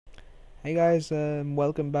Hey guys,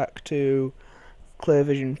 welcome back to Clear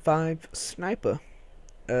Vision 5 Sniper.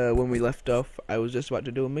 When we left off, I was just about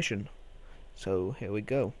to do a mission. So, here we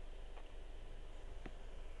go.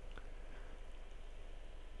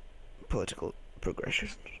 Political progression.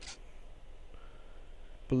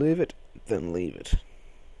 Believe it, then leave it.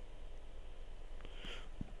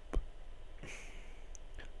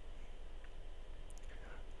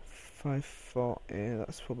 Five, four, yeah,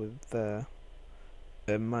 that's probably there.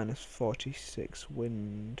 Minus 46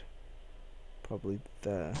 wind. Probably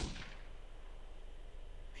there.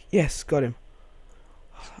 Yes, got him.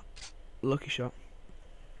 Lucky shot.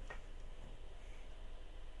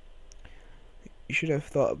 You should have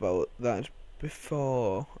thought about that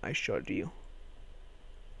before I shot you.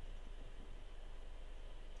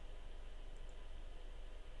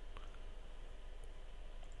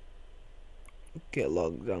 Get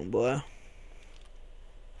logged down, boy.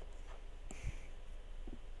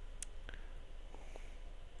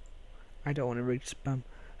 I don't want to read spam.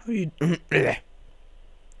 How are you?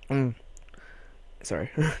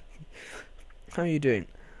 Sorry. How are you doing?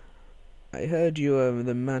 I heard you were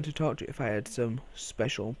the man to talk to if I had some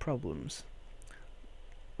special problems.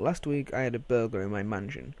 Last week I had a burglar in my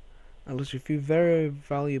mansion. I lost a few very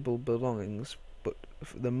valuable belongings, but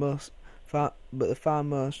the far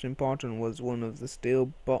most important was one of the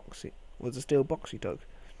steel box. Was a steel box he took.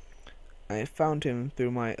 I found him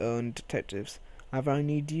through my own detectives. I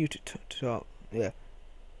need you to talk. Yeah,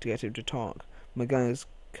 to get him to talk. My guys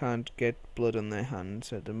can't get blood on their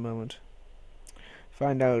hands at the moment.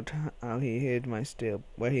 Find out where he hid my steel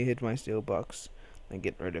box, and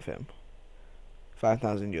get rid of him.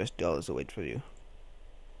 $5,000 will wait for you.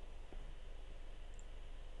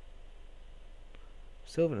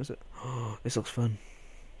 Sylvan, is it? Oh, this looks fun.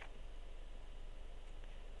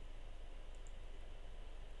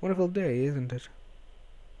 Wonderful day, isn't it?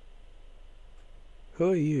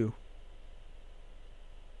 Who are you?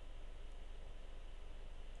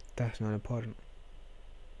 That's not important.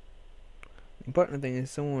 The important thing is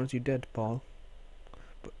someone wants you dead, Paul.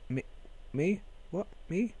 But me? What?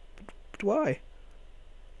 Me? But why?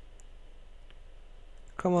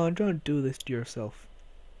 Come on, don't do this to yourself.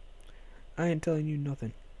 I ain't telling you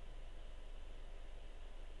nothing.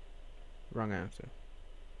 Wrong answer.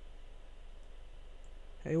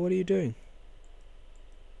 Hey, what are you doing?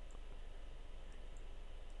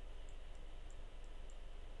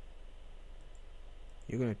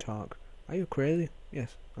 You're gonna talk. Are you crazy?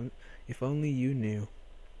 Yes. If only you knew.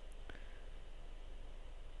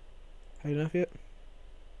 Had enough yet?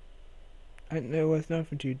 I ain't no worth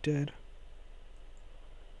nothing to you dead.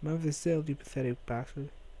 I'm over the sale, you pathetic bastard.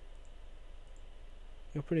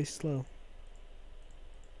 You're pretty slow.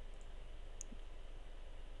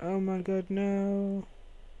 Oh my god, no.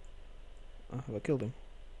 Oh, have I killed him?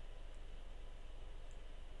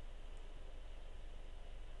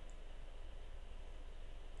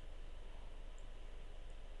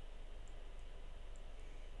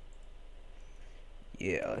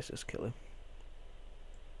 Yeah, let's just kill him.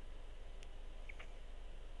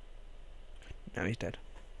 Now he's dead.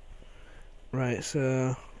 Right,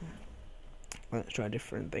 so let's try a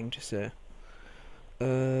different thing to say.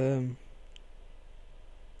 Do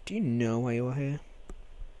you know why you are here?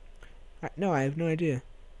 No, I have no idea.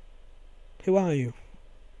 Who are you?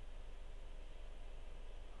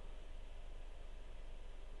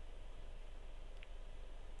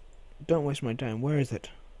 Don't waste my time. Where is it?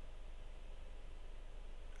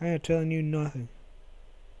 I am telling you nothing.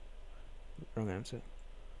 Wrong answer.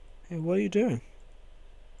 Hey, what are you doing?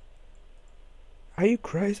 Are you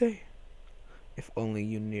crazy? If only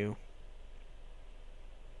you knew.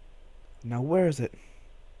 Now where is it?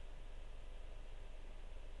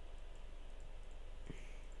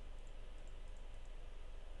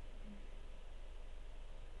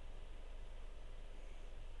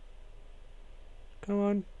 Come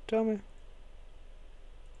on, tell me.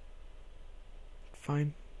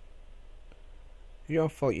 Fine. It's your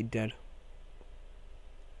fault you're dead.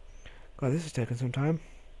 God, this is taking some time.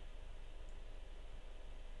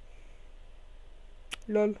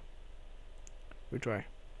 Lol. Retry.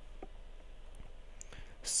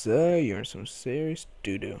 So, you're in some serious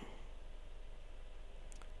doo-doo.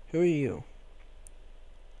 Who are you?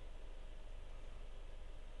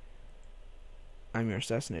 I'm your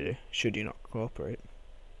assassinator, should you not cooperate.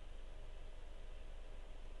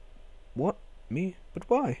 What? Me? But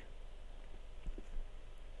why?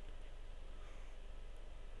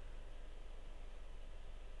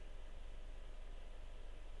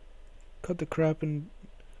 Cut the crap and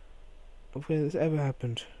before this ever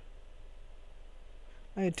happened.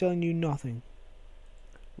 I am telling you nothing.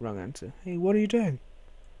 Wrong answer. Hey, what are you doing?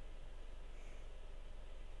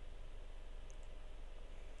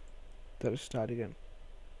 Let us start again.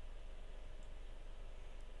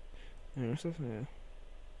 And what's this? Yeah.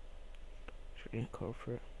 Should we call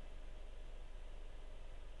for it?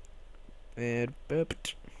 And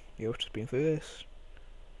burped. You've just been through this.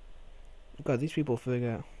 God, these people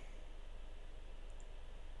forget.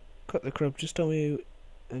 Cut the crap, just tell me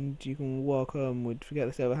and you can walk home. We'd forget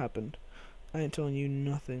this ever happened. I ain't telling you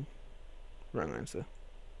nothing. Wrong answer.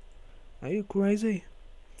 Are you crazy?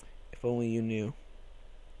 If only you knew.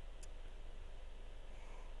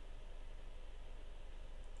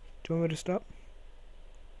 Do you want me to stop?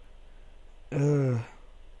 Ugh.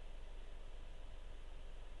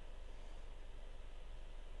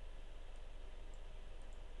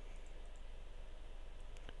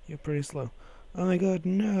 You're pretty slow. Oh my god,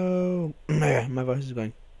 no! My voice is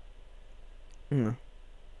going.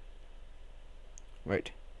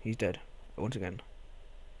 Right, he's dead. Once again.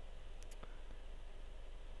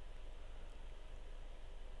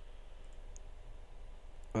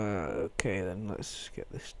 Okay then, let's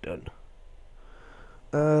get this done.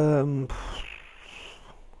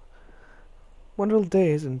 Wonderful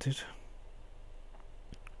day, isn't it?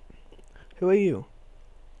 Who are you?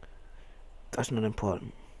 That's not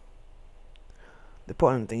important. The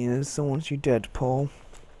important thing is someone wants you dead, Paul.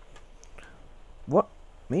 What?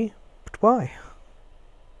 Me? But why?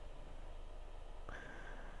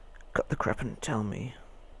 Cut the crap and tell me.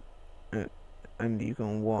 And you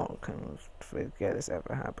can walk and forget this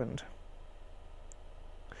ever happened.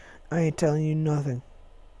 I ain't telling you nothing.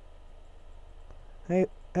 Hey,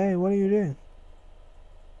 what are you doing?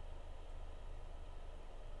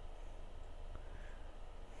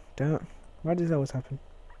 Don't. Why does this always happen?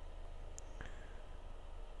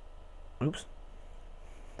 Oops.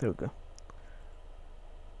 There we go.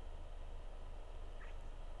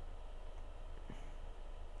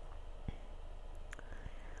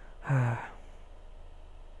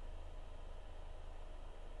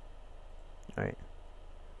 Alright.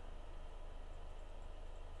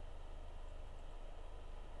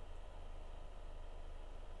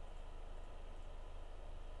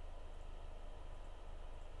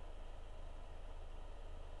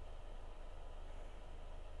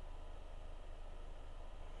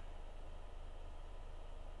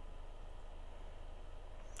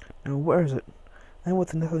 Now where is it? And what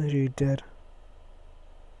the hell is you dead?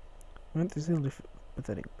 Aren't this silly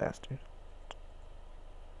pathetic bastard?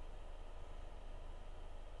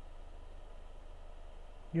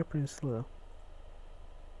 You're pretty slow.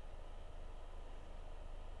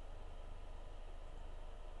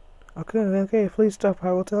 Okay, please stop,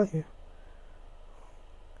 I will tell you.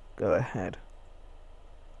 Go ahead.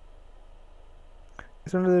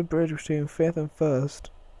 It's under the bridge between 5th and 1st.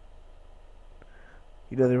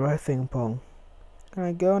 You did the right thing, Paul. Can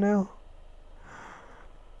I go now?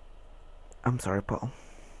 I'm sorry, Paul.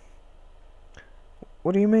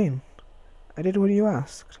 What do you mean? I did what you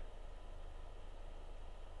asked.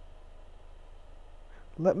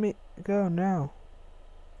 Let me go now.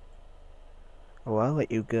 Oh, I'll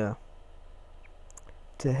let you go.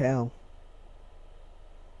 To hell.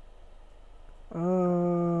 Oh.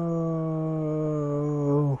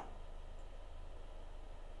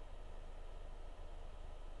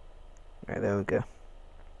 Right, there we go.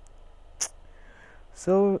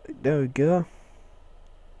 So, there we go.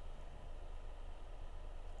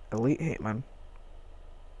 Elite Hitman.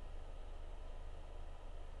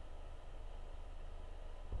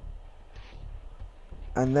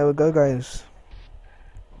 And there we go, guys.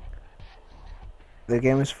 The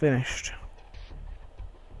game is finished.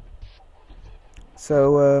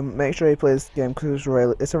 So make sure you play this game because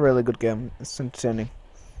it's a really good game. It's entertaining.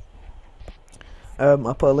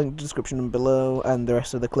 I'll put a link in the description below and the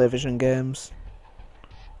rest of the Clear Vision games,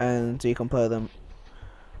 and you can play them.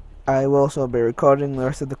 I will also be recording the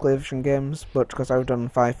rest of the Clear Vision games, but because I've done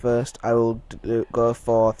 5 first, I will go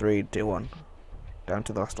 4, 3, 2, 1, down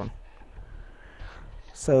to the last one.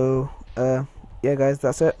 So yeah, guys,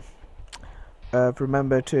 that's it.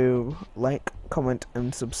 Remember to like, comment,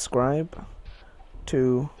 and subscribe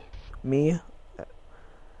to me,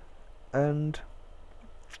 and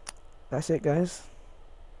that's it, guys.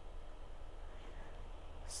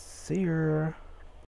 See ya.